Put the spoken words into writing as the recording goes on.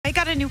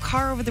a new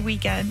car over the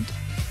weekend,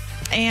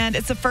 and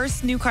it's the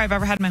first new car I've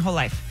ever had in my whole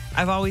life.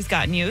 I've always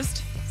gotten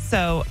used.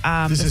 So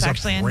this is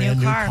actually a brand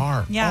new new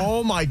car. Yeah.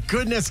 Oh, my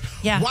goodness.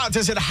 Yeah. Wow.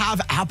 Does it have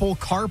Apple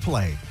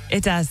CarPlay?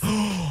 It does.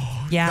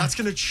 Yeah. That's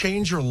going to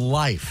change your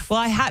life. Well,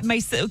 I had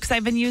because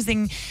I've been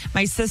using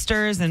my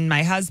sister's and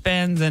my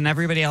husband's and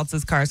everybody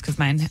else's cars because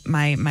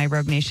my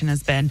Rogue Nation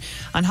has been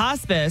on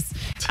hospice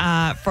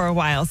for a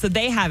while. So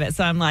they have it.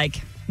 So I'm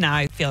like, now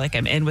I feel like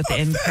I'm in with the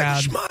in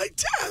crowd. My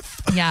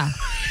death. Yeah.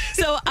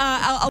 So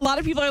a lot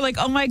of people are like,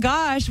 oh my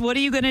gosh, what are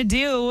you going to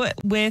do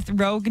with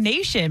Rogue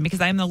Nation?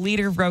 Because I'm the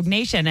leader of Rogue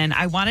Nation. And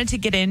I wanted to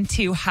get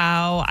into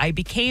how I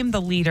became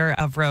the leader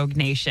of Rogue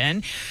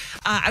Nation.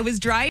 I was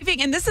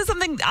driving, and this is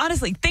something,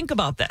 honestly, think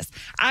about this.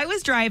 I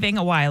was driving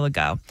a while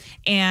ago,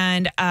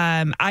 and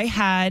I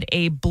had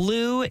a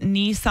blue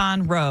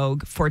Nissan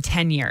Rogue for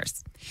 10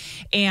 years.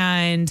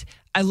 And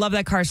I love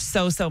that car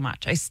so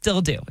much. I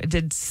still do. It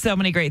did so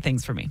many great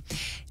things for me.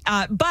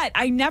 But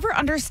I never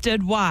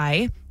understood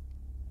why,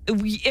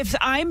 if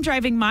I'm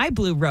driving my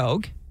blue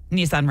Rogue,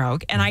 Nissan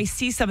Rogue, and I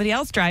see somebody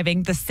else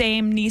driving the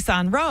same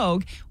Nissan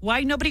Rogue,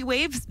 why nobody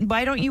waves?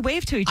 Why don't you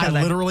wave to each other?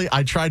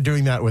 I tried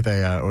doing that with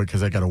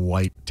because I got a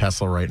white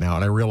Tesla right now,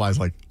 and I realized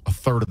like a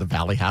third of the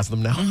valley has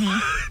them now.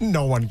 Mm-hmm.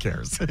 No one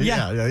cares.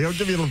 Yeah. You'll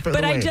give me a little bit.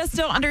 But I just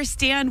don't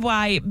understand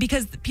why,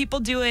 because people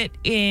do it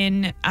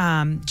in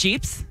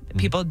Jeeps.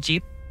 People,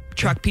 Jeep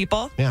truck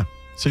people. Yeah.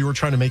 So you were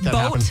trying to make that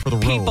happen for the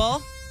Rogue.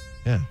 People.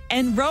 Yeah.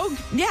 And Rogue,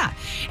 yeah.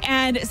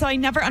 And so I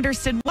never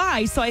understood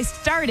why. So I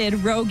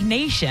started Rogue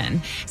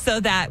Nation so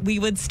that we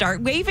would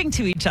start waving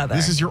to each other.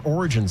 This is your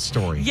origin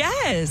story.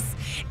 Yes.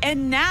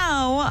 And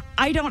now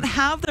I don't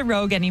have the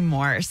Rogue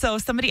anymore. So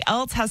somebody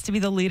else has to be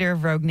the leader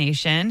of Rogue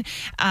Nation.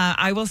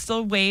 I will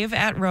still wave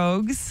at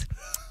Rogues.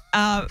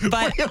 But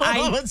wait,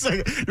 hold on a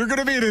second. You're going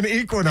to be in an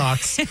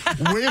Equinox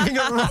waving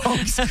at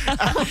Rogues.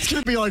 It's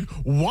going to be like,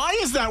 why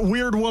is that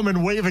weird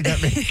woman waving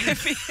at me?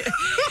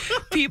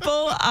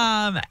 People,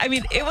 I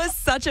mean, it was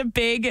such a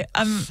big,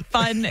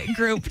 fun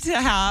group to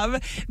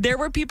have. There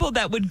were people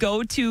that would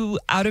go to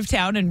out of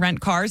town and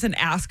rent cars and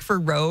ask for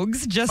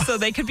Rogues just so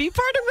they could be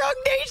part of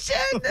Rogue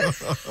Nation.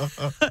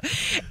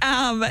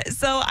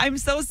 So I'm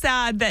so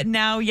sad that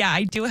now,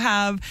 I do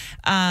have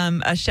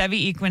a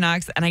Chevy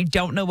Equinox, and I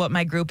don't know what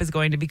my group is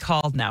going to be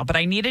called now, but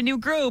I need a new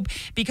group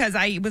because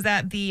I was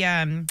at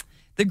the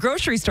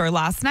grocery store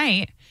last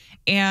night,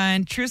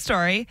 and true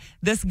story,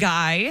 this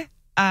guy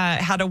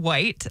had a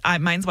white,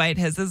 mine's white,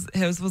 his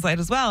was white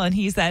as well, and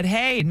he said,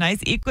 "Hey, nice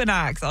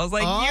Equinox." I was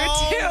like,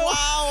 "You too."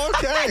 Wow,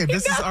 okay.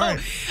 This is all right.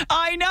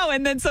 I know.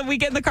 And then so we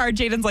get in the car,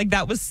 Jaden's like,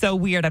 "That was so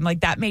weird." I'm like,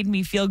 that made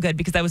me feel good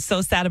because I was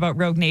so sad about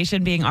Rogue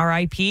Nation being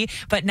RIP,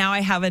 but now I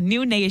have a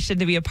new nation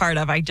to be a part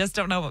of. I just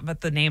don't know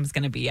what the name's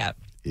going to be yet.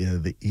 Yeah,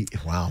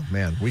 wow,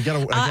 man, we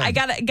gotta. I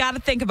gotta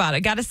think about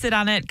it. Gotta sit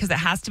on it because it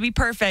has to be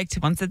perfect.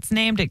 Once it's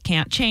named, it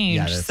can't change.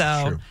 Yeah,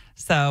 that's true.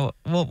 So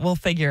we'll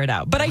figure it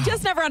out. But I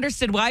just never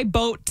understood why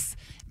boats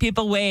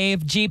people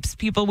wave, Jeeps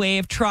people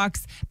wave,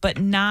 trucks, but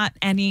not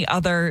any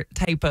other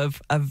type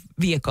of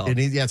vehicle.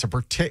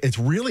 It's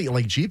really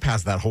like Jeep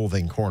has that whole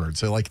thing cornered.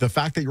 So like the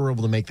fact that you were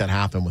able to make that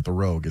happen with the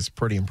Rogue is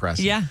pretty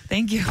impressive. Yeah,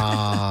 thank you.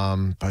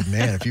 But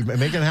man, if you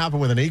make it happen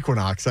with an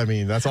Equinox, I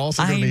mean, that's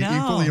also going to be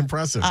equally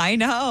impressive. I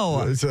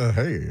know. It's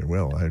hey,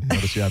 Will, I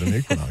noticed you had an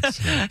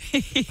Equinox.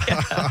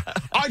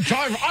 I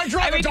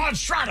drive a Dodge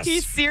Stratus. He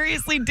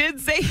seriously did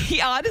say, he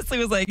honestly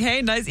was like,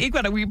 "Hey, nice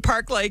Equinox." We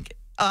park like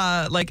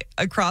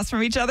across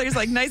from each other. He's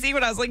like, "Nice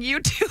Equinox." I was like, "You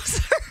too,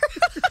 sir."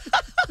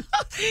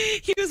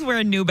 He was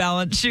wearing New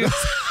Balance shoes.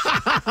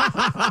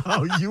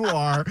 Oh, you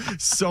are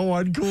so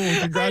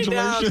uncool.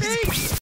 Congratulations.